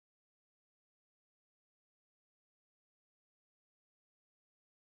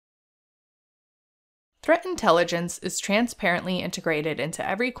Threat intelligence is transparently integrated into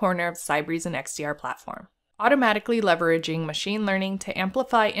every corner of Cybereason XDR Platform, automatically leveraging machine learning to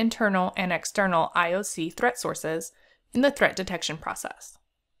amplify internal and external IOC threat sources in the threat detection process.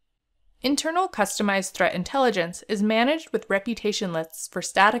 Internal customized threat intelligence is managed with reputation lists for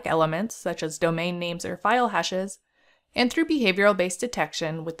static elements such as domain names or file hashes, and through behavioral-based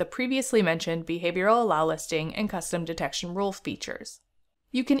detection with the previously mentioned behavioral allow listing and custom detection rule features.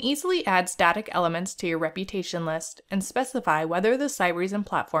 You can easily add static elements to your reputation list and specify whether the Cybereason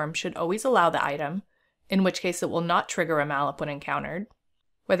platform should always allow the item, in which case it will not trigger a malloc when encountered,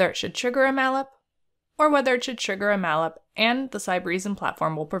 whether it should trigger a malloc, or whether it should trigger a malloc and the Cybereason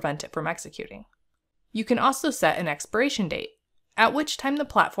platform will prevent it from executing. You can also set an expiration date, at which time the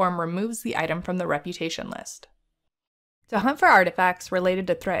platform removes the item from the reputation list. To hunt for artifacts related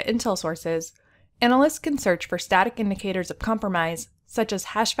to threat intel sources, analysts can search for static indicators of compromise, such as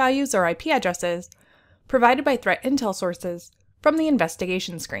hash values or IP addresses, provided by threat intel sources from the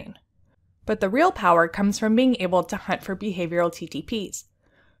investigation screen. But the real power comes from being able to hunt for behavioral TTPs.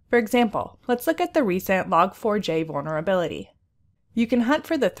 For example, let's look at the recent Log4j vulnerability. You can hunt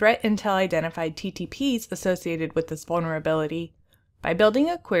for the threat intel identified TTPs associated with this vulnerability by building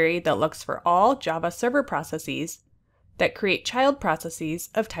a query that looks for all Java server processes that create child processes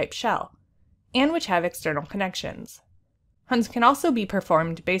of type shell, and which have external connections. Hunts can also be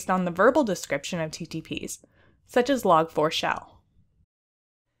performed based on the verbal description of TTPs, such as log4 shell.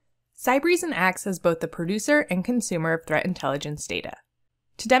 Cybereason acts as both the producer and consumer of threat intelligence data.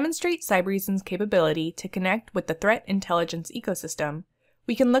 To demonstrate Cybereason's capability to connect with the threat intelligence ecosystem,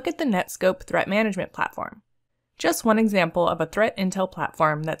 we can look at the Netskope Threat Management Platform. Just one example of a threat intel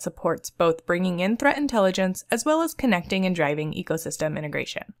platform that supports both bringing in threat intelligence as well as connecting and driving ecosystem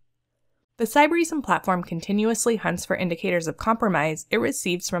integration. The Cybereason platform continuously hunts for indicators of compromise it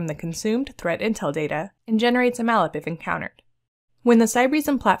receives from the consumed threat intel data and generates a malloc if encountered. When the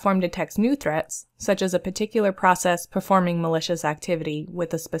Cybereason platform detects new threats, such as a particular process performing malicious activity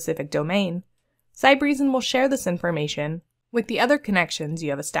with a specific domain, Cybereason will share this information with the other connections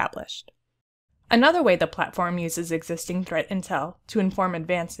you have established. Another way the platform uses existing threat intel to inform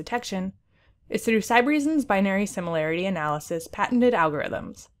advanced detection is through Cybereason's binary similarity analysis patented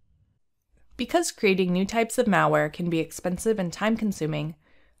algorithms. Because creating new types of malware can be expensive and time-consuming,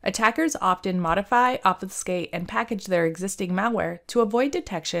 attackers often modify, obfuscate, and package their existing malware to avoid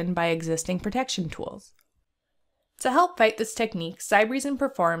detection by existing protection tools. To help fight this technique, Cybereason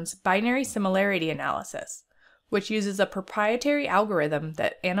performs binary similarity analysis, which uses a proprietary algorithm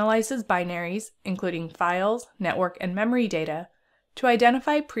that analyzes binaries, including files, network, and memory data, to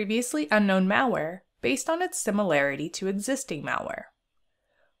identify previously unknown malware based on its similarity to existing malware.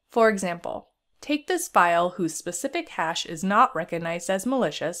 For example, take this file whose specific hash is not recognized as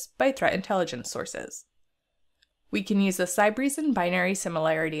malicious by threat intelligence sources. We can use the Cybereason binary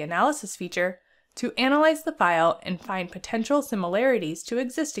similarity analysis feature to analyze the file and find potential similarities to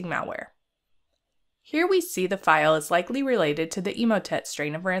existing malware. Here we see the file is likely related to the Emotet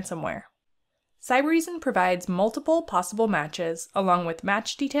strain of ransomware. Cybereason provides multiple possible matches along with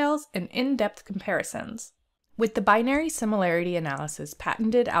match details and in-depth comparisons. With the binary similarity analysis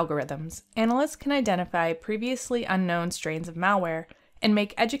patented algorithms, analysts can identify previously unknown strains of malware and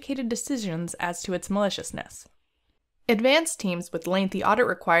make educated decisions as to its maliciousness. Advanced teams with lengthy audit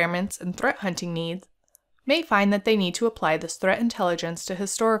requirements and threat hunting needs may find that they need to apply this threat intelligence to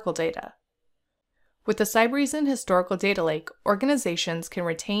historical data. With the Cybereason Historical Data Lake, organizations can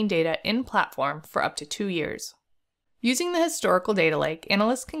retain data in platform for up to 2 years. Using the Historical Data Lake,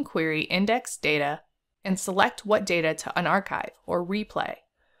 analysts can query indexed data and select what data to unarchive or replay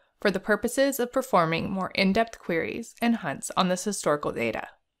for the purposes of performing more in-depth queries and hunts on this historical data.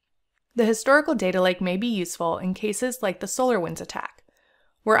 The Historical Data Lake may be useful in cases like the SolarWinds attack,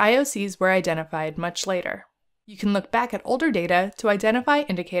 where IOCs were identified much later. You can look back at older data to identify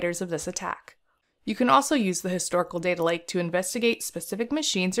indicators of this attack. You can also use the Historical Data Lake to investigate specific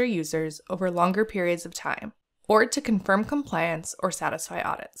machines or users over longer periods of time, or to confirm compliance or satisfy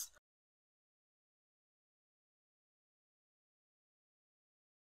audits.